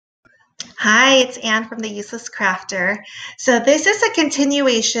Hi, it's Anne from the Useless Crafter. So this is a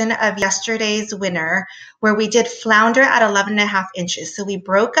continuation of yesterday's winner where we did Flounder at 11.5 inches. So we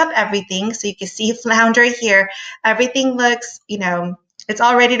broke up everything. So you can see Flounder here. Everything looks, it's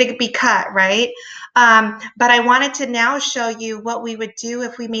all ready to be cut, right? But I wanted to now show you what we would do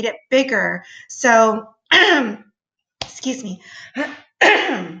if we made it bigger. So, excuse me.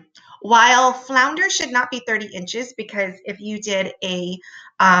 While Flounder should not be 30 inches, because if you did a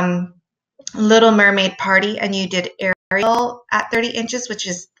Little Mermaid party and you did Ariel at 30 inches, which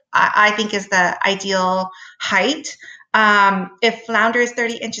is I think is the ideal height. If Flounder is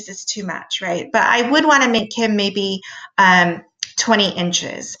 30 inches, it's too much, right? But I would want to make him maybe 20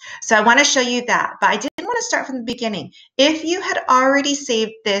 inches. So I want to show you that. But I didn't want to start from the beginning. If you had already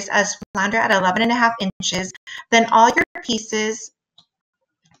saved this as Flounder at 11.5 inches, then all your pieces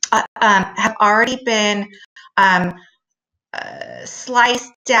have already been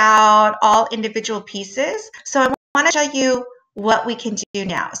sliced out, all individual pieces. So I want to show you what we can do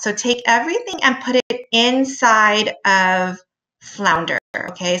now. So take everything and put it inside of Flounder.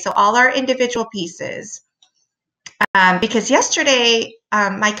 Okay, so all our individual pieces. Because yesterday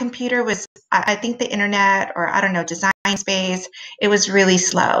my computer was, I think the internet, or I don't know, Design Space, it was really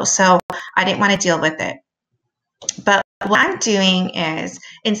slow. So I didn't want to deal with it. But what I'm doing is,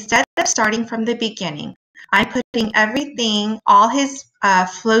 instead of starting from the beginning, I'm putting everything, all his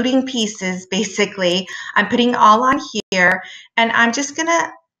floating pieces, basically, I'm putting all on here, and I'm just going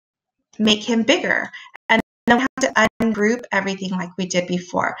to make him bigger. And then we have to ungroup everything like we did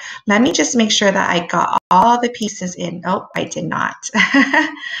before. Let me just make sure that I got all the pieces in. Oh, I did not.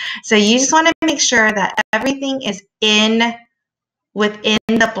 So you just want to make sure that everything is within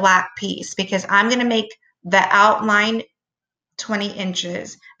the black piece, because I'm going to make the outline 20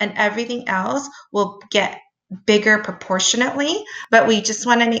 inches and everything else will get bigger proportionately, but we just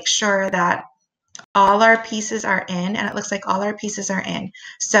want to make sure that all our pieces are in, and it looks like all our pieces are in.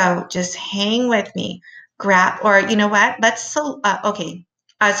 So just hang with me, grab, or you know what, okay,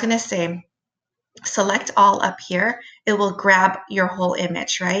 I was gonna say select all up here. It will grab your whole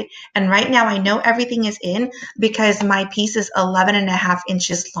image, right? And right now I know everything is in because my piece is 11.5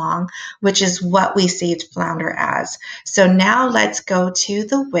 inches long, which is what we saved Flounder as. So now let's go to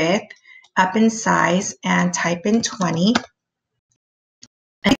the width, up in size, and type in 20.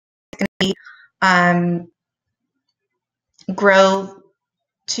 And it's going to be grow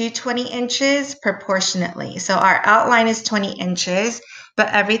to 20 inches proportionately. So our outline is 20 inches, but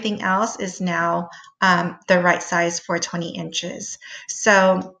everything else is now the right size for 20 inches.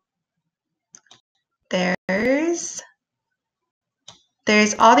 So there's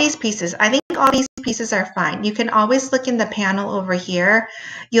all these pieces. I think all these pieces are fine. You can always look in the panel over here.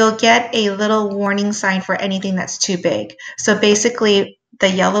 You'll get a little warning sign for anything that's too big. So basically, the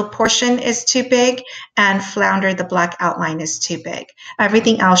yellow portion is too big, and Flounder, the black outline, is too big.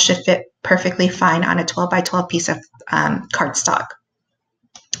 Everything else should fit perfectly fine on a 12 by 12 piece of cardstock.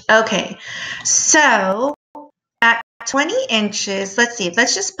 Okay, so at 20 inches, let's see,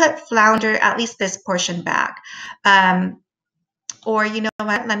 let's just put Flounder, at least this portion, back. Or you know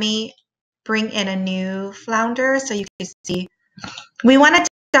what, let me bring in a new Flounder so you can see. We want to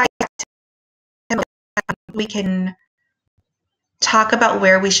dissect him. We can talk about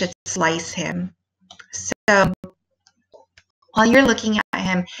where we should slice him. So while you're looking at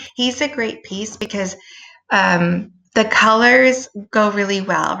him, he's a great piece because the colors go really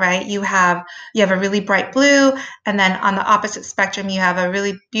well, right? You have a really bright blue, and then on the opposite spectrum, you have a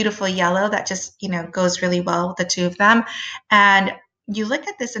really beautiful yellow that just, goes really well with the two of them. And you look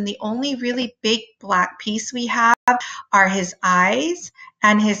at this, and the only really big black piece we have are his eyes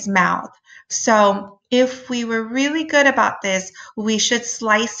and his mouth. So if we were really good about this, we should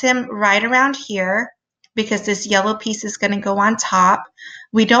slice him right around here, because this yellow piece is going to go on top.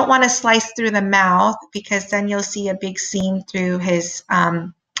 We don't want to slice through the mouth, because then you'll see a big seam through his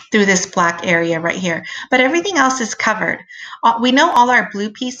through this black area right here. But everything else is covered. We know all our blue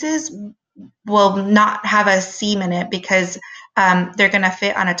pieces will not have a seam in it because they're going to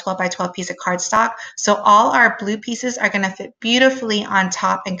fit on a 12 by 12 piece of cardstock. So all our blue pieces are going to fit beautifully on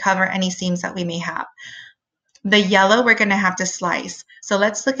top and cover any seams that we may have. The yellow we're going to have to slice. So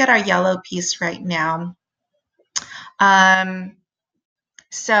let's look at our yellow piece right now.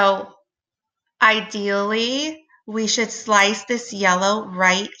 So ideally, we should slice this yellow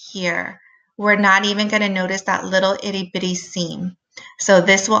right here. We're not even going to notice that little itty bitty seam. So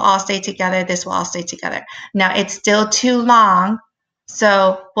this will all stay together. This will all stay together. Now it's still too long,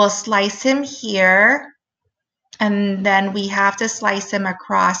 so we'll slice him here, and then we have to slice him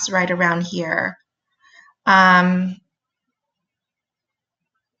across right around here.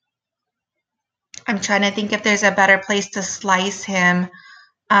 I'm trying to think if there's a better place to slice him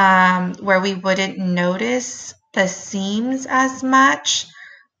where we wouldn't notice the seams as much.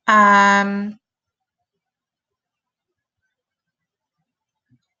 Sorry,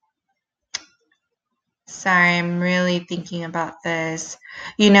 I'm really thinking about this.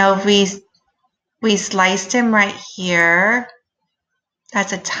 You know, we sliced him right here.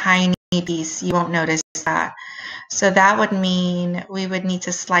 That's a tiny piece. You won't notice that. So that would mean we would need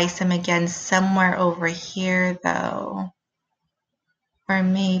to slice him again somewhere over here, though. Or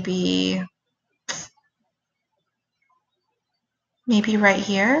maybe right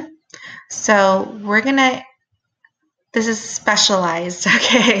here. So we're gonna, this is specialized,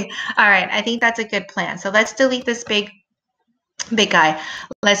 okay? All right, I think that's a good plan. So let's delete this big guy.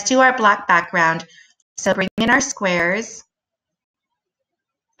 Let's do our black background. So bring in our squares.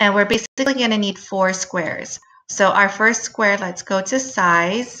 And we're basically gonna need 4 squares. So our first square, let's go to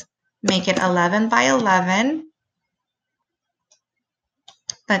size, make it 11 by 11.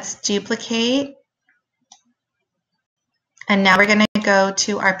 Let's duplicate. And now we're going to go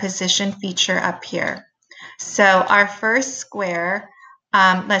to our position feature up here. So our first square,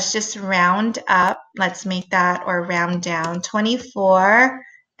 let's just round up. Let's make that, or round down, 24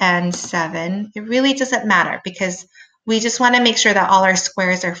 and 7. It really doesn't matter because we just want to make sure that all our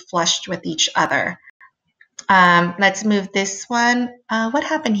squares are flushed with each other. Let's move this one. What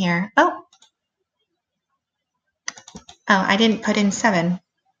happened here? Oh, I didn't put in 7.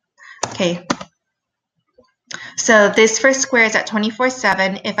 Okay. So this first square is at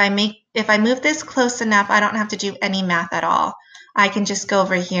 24/7. If I move this close enough, I don't have to do any math at all. I can just go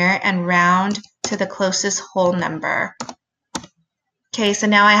over here and round to the closest whole number. Okay, so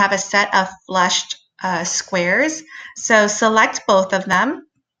now I have a set of flushed squares. So select both of them,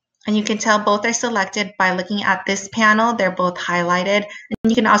 and you can tell both are selected by looking at this panel. They're both highlighted, and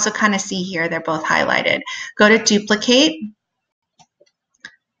you can also kind of see here they're both highlighted. Go to duplicate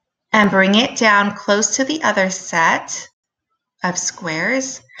and bring it down close to the other set of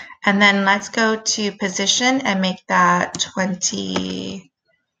squares. And then let's go to position and make that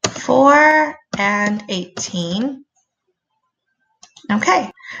 24 and 18.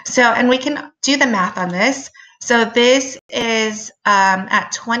 Okay, so, and we can do the math on this. So this is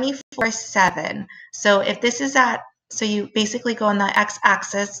at 24/7. So if this is at, so you basically go on the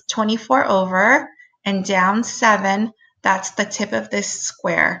x-axis, 24 over and down 7, that's the tip of this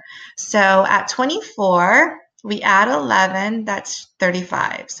square. So at 24, we add 11, that's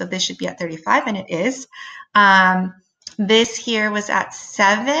 35. So this should be at 35, and it is. This here was at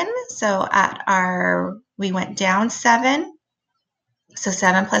 7, so we went down 7. So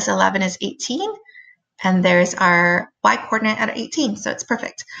 7 plus 11 is 18, and there's our y-coordinate at 18, so it's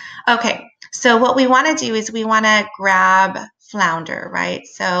perfect. Okay, so what we want to do is we want to grab Flounder, right?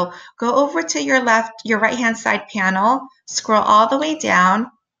 So go over to your right-hand side panel, scroll all the way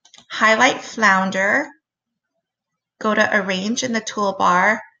down, highlight Flounder, go to Arrange in the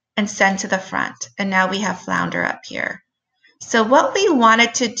toolbar, and send to the front. And now we have Flounder up here. So what we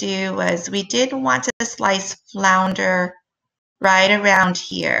wanted to do was we did want to slice Flounder right around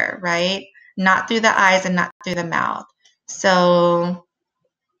here, right? Not through the eyes and not through the mouth. So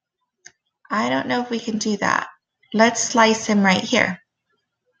I don't know if we can do that. Let's slice him right here.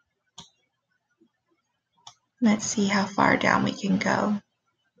 Let's see how far down we can go.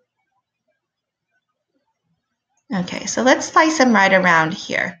 Okay, so let's slice him right around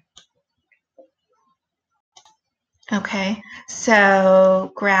here. Okay,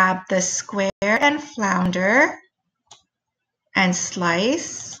 so grab the square and Flounder and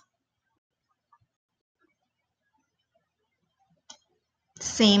slice.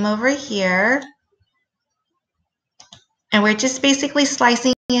 Same over here. And we're just basically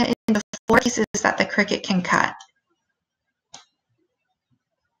slicing it into 4 pieces that the Cricut can cut.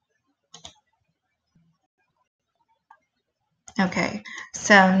 Okay,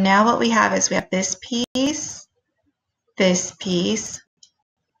 so now what we have is we have this piece, this piece.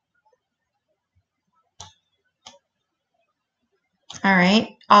 All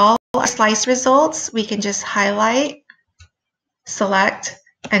right, all our slice results, we can just highlight, select,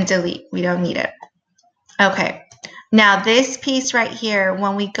 and delete. We don't need it. Okay, now this piece right here,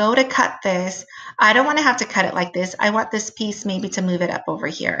 when we go to cut this, I don't want to have to cut it like this. I want this piece maybe to move it up over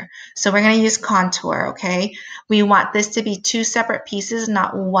here. So we're going to use contour, okay? We want this to be 2 separate pieces,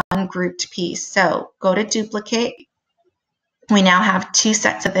 not one grouped piece. So go to duplicate. We now have 2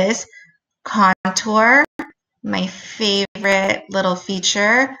 sets of this. Contour, my favorite little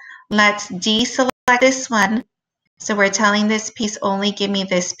feature. Let's deselect this one. So we're telling this piece only give me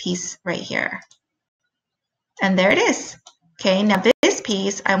this piece right here. And there it is. Okay, now this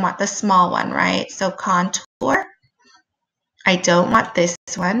piece, I want the small one, right? So contour. I don't want this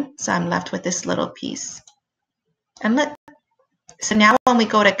one, so I'm left with this little piece. And look, so now when we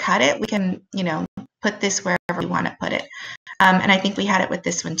go to cut it, we can, you know, put this wherever we want to put it. And I think we had it with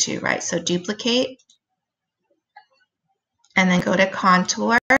this one too, right? So duplicate, and then go to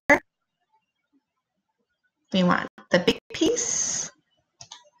contour. We want the big piece.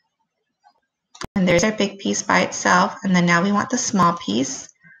 And there's our big piece by itself. And then now we want the small piece.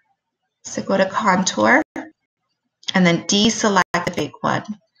 So go to contour, and then deselect the big one.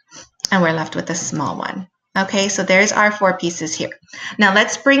 And we're left with the small one. Okay, so there's our 4 pieces here. Now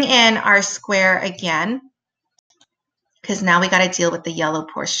let's bring in our square again, because now we got to deal with the yellow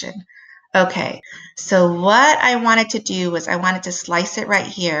portion. Okay, so what I wanted to do was I wanted to slice it right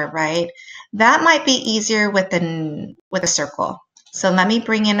here, right? That might be easier with a circle. So let me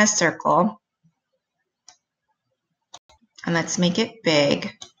bring in a circle, and let's make it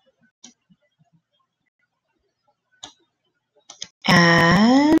big.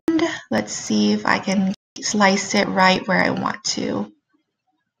 And let's see if I can slice it right where I want to.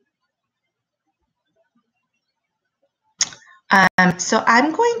 So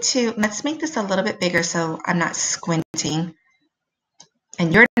I'm going to, let's make this a little bit bigger so I'm not squinting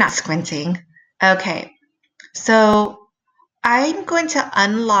and you're not squinting. Okay, so I'm going to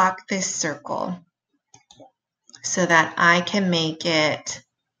unlock this circle so that I can make it,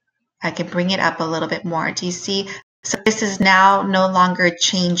 I can bring it up a little bit more. Do you see? So this is now no longer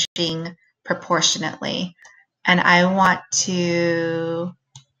changing proportionately. And I want to,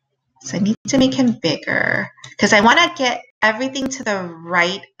 so I need to make him bigger because I want to get everything to the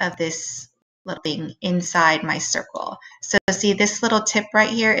right of this little thing inside my circle. So see, this little tip right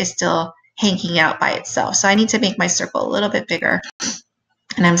here is still hanging out by itself. So I need to make my circle a little bit bigger.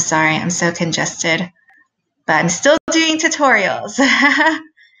 And I'm sorry, I'm so congested, but I'm still doing tutorials.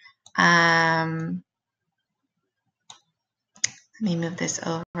 Let me move this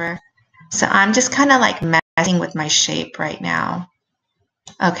over. So I'm just kind of like messing with my shape right now.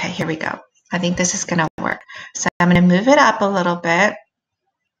 Okay, here we go. I think this is going to work. So I'm going to move it up a little bit.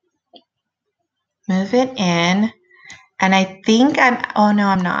 Move it in. And I think oh no,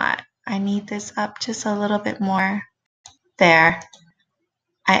 I'm not. I need this up just a little bit more. There.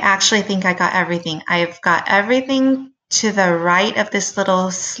 I actually think I got everything. I've got everything to the right of this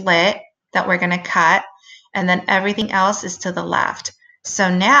little slit that we're going to cut. And then everything else is to the left. So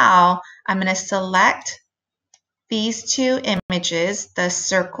now I'm going to select these 2 images, the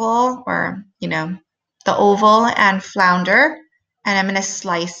circle or, you know, the oval and flounder, and I'm going to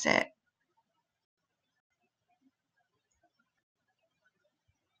slice it.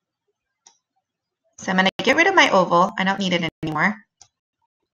 So I'm going to get rid of my oval. I don't need it anymore.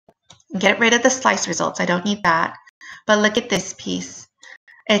 Get rid of the slice results. I don't need that. But look at this piece.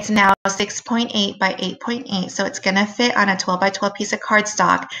 It's now 6.8 by 8.8, so it's going to fit on a 12 by 12 piece of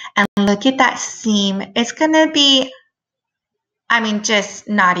cardstock. And look at that seam. It's going to be, I mean, just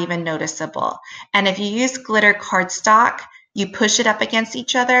not even noticeable. And if you use glitter cardstock, you push it up against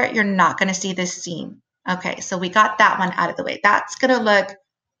each other, you're not going to see this seam. Okay, so we got that one out of the way. That's going to look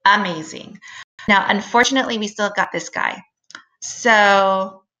amazing. Now, unfortunately, we still got this guy.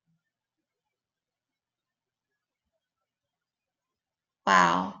 So,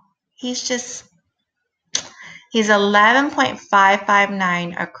 wow, he's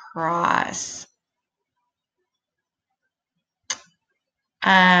 11.559 across.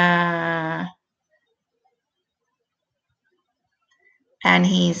 And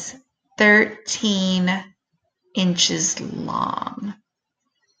he's 13 inches long.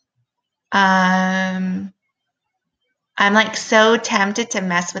 I'm like so tempted to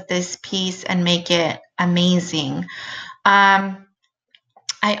mess with this piece and make it amazing.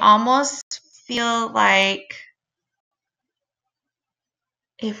 I almost feel like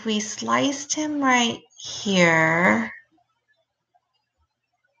if we sliced him right here,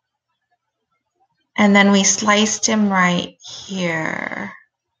 and then we sliced him right here,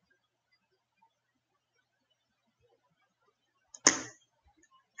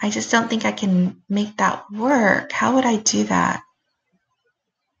 I just don't think I can make that work. How would I do that?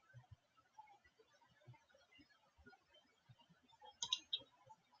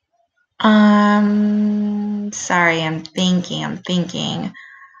 Sorry, I'm thinking.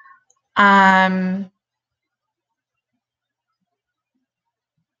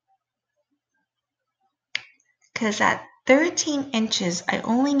 Because at 13 inches, I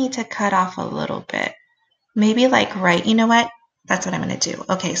only need to cut off a little bit. Maybe like right, you know what? That's what I'm going to do.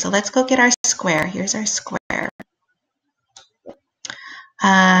 Okay, so let's go get our square. Here's our square.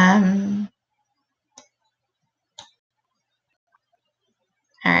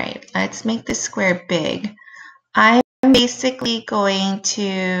 All right, let's make this square big. I'm basically going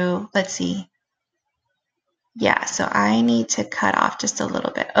to, let's see. Yeah, so I need to cut off just a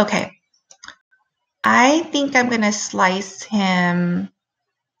little bit. Okay. I think I'm going to slice him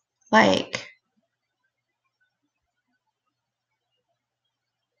like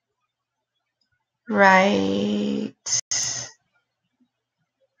right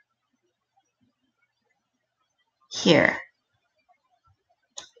here.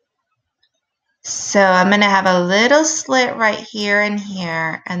 So I'm going to have a little slit right here and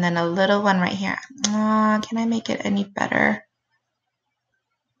here, and then a little one right here. Can I make it any better?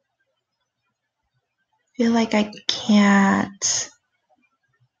 I feel like I can't.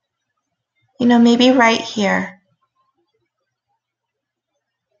 You know, maybe right here.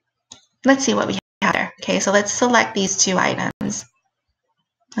 Let's see what we have there. Okay, so let's select these two items.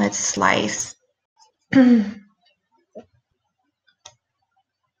 Let's slice.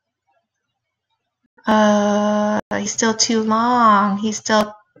 He's still too long.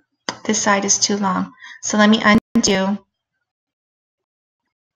 This side is too long. So let me undo.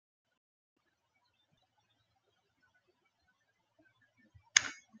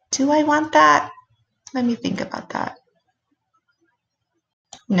 Do I want that? Let me think about that.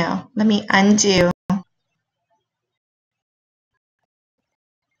 No, let me undo.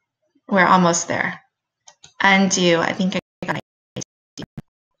 We're almost there. Undo. I think I got it.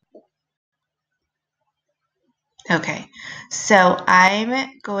 Okay, so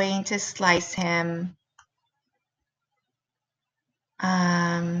I'm going to slice him.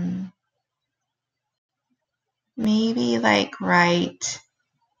 Maybe like right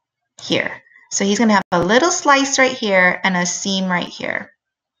here. So he's going to have a little slice right here and a seam right here.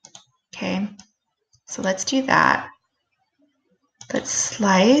 Okay, so let's do that. Let's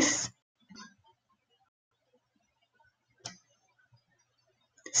slice.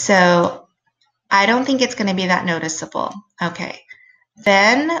 So I don't think it's going to be that noticeable. Okay,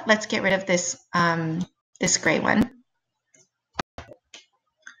 then let's get rid of this, this gray one.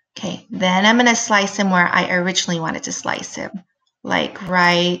 Okay, then I'm going to slice him where I originally wanted to slice him. Like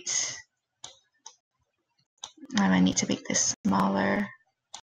right, I might need to make this smaller.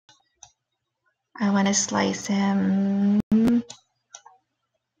 I want to slice him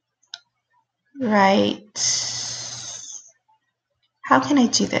right. How can I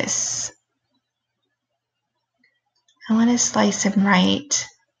do this? I want to slice him right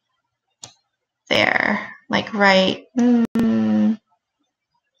there, like right.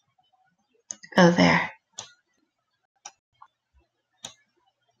 Oh, there.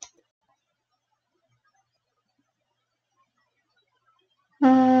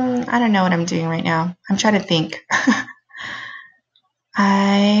 I don't know what I'm doing right now. I'm trying to think.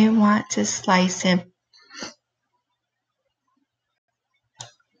 I want to slice him.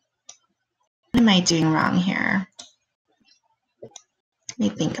 What am I doing wrong here? Let me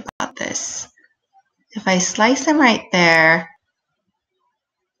think about this. If I slice him right there,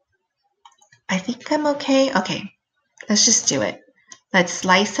 I think I'm okay. Okay, let's just do it. Let's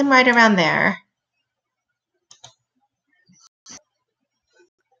slice him right around there.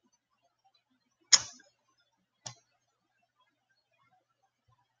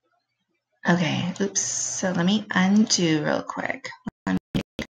 Okay, oops. So let me undo real quick. I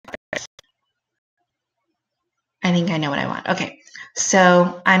think I know what I want. Okay,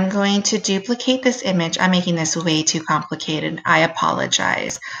 so I'm going to duplicate this image. I'm making this way too complicated. I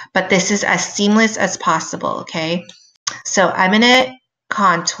apologize, but this is as seamless as possible, okay? So I'm going to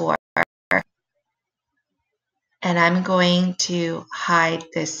contour, and I'm going to hide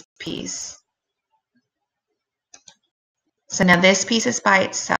this piece. So now this piece is by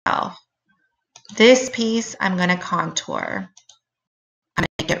itself. This piece I'm going to contour. I'm going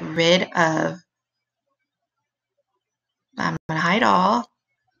to get rid of, I'm going to hide all.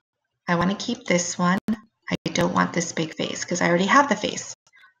 I want to keep this one. I don't want this big face because I already have the face.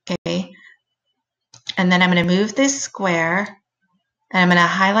 Okay. And then I'm going to move this square, and I'm going to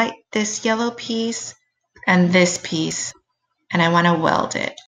highlight this yellow piece and this piece, and I want to weld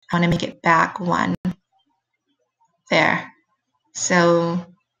it. I want to make it back one. There. So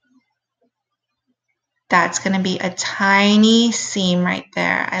that's going to be a tiny seam right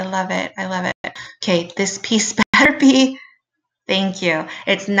there. I love it. I love it. Okay, this piece better be, thank you.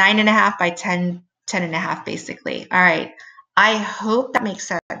 It's 9.5 by 10.5 basically. All right. I hope that makes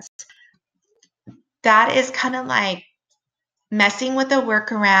sense. That is kind of like messing with the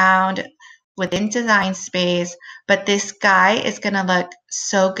workaround within Design Space, but this guy is going to look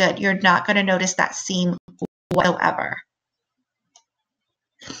so good. You're not going to notice that seam whatsoever.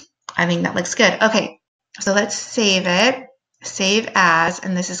 I think that looks good. Okay, so let's save it. save as,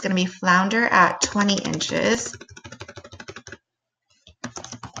 and this is going to be Flounder at 20 inches.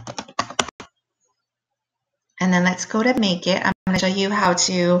 And then let's go to make it. I'm going to show you how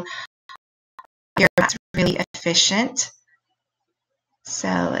to your mat's really efficient. So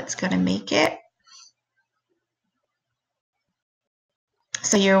let's go to make it.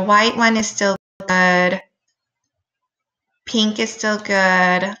 So your white one is still good. Pink is still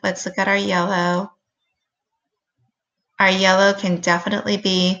good. Let's look at our yellow. Our yellow can definitely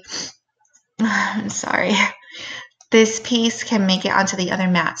be, I'm sorry, this piece can make it onto the other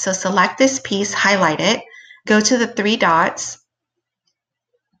mat. So select this piece, highlight it, go to the 3 dots,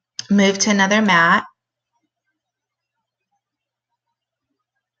 move to another mat.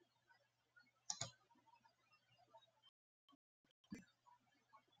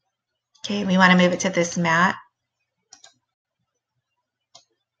 Okay, we want to move it to this mat.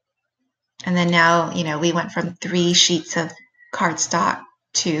 And then now, you know, we went from 3 sheets of cardstock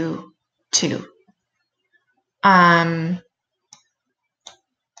to 2. Our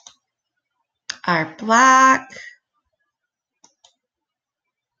black.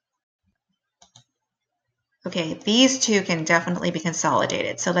 Okay, these 2 can definitely be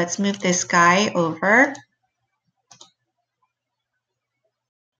consolidated. So let's move this guy over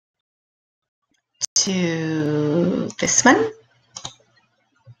to this one.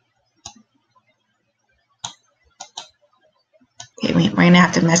 Okay, we're going to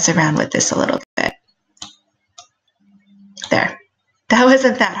have to mess around with this a little bit. There. That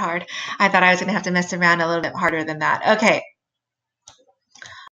wasn't that hard. I thought I was going to have to mess around a little bit harder than that. Okay.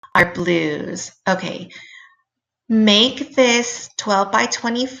 Our blues. Okay. Make this 12 by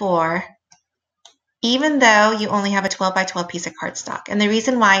 24, even though you only have a 12 by 12 piece of cardstock. And the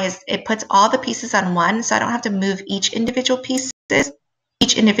reason why is it puts all the pieces on one, so I don't have to move each individual piece.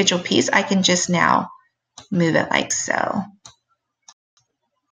 I can just now move it like so.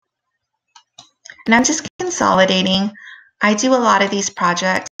 And I'm just consolidating. I do a lot of these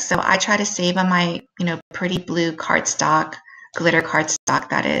projects, so I try to save on my, you know, pretty blue cardstock, glitter cardstock,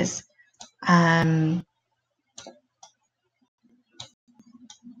 that is. And,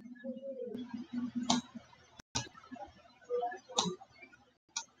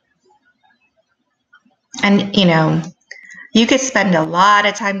 you know, you could spend a lot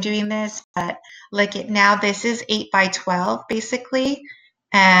of time doing this, but look at now, this is 8 by 12 basically,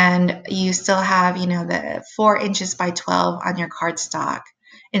 and you still have, you know, the 4 inches by 12 on your cardstock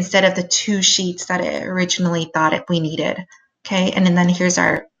instead of the 2 sheets that it originally thought we needed. Okay, and then here's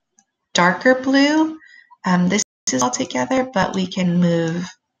our darker blue. This is all together, but we can move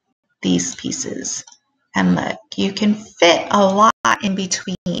these pieces. And look, you can fit a lot in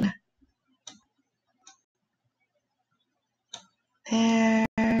between.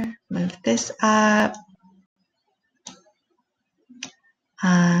 There, move this up.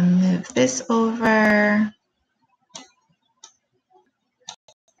 Move this over.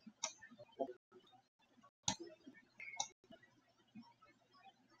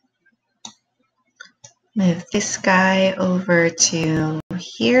 Move this guy over to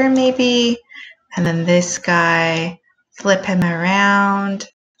here maybe, and then this guy, flip him around.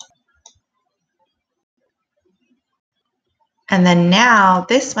 And then now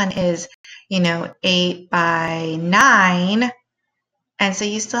this one is, you know, 8 by 9. And so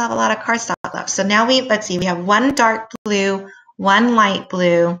you still have a lot of cardstock left. So now let's see, we have 1 dark blue, 1 light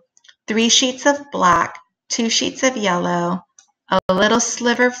blue, 3 sheets of black, 2 sheets of yellow, a little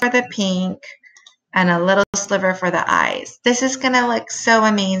sliver for the pink, and a little sliver for the eyes. This is going to look so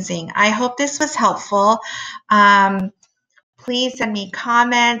amazing. I hope this was helpful. Please send me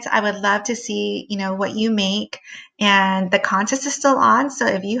comments. I would love to see, you know, what you make. And the contest is still on. So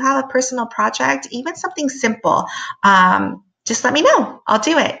if you have a personal project, even something simple, just let me know. I'll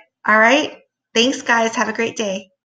do it. All right. Thanks, guys. Have a great day.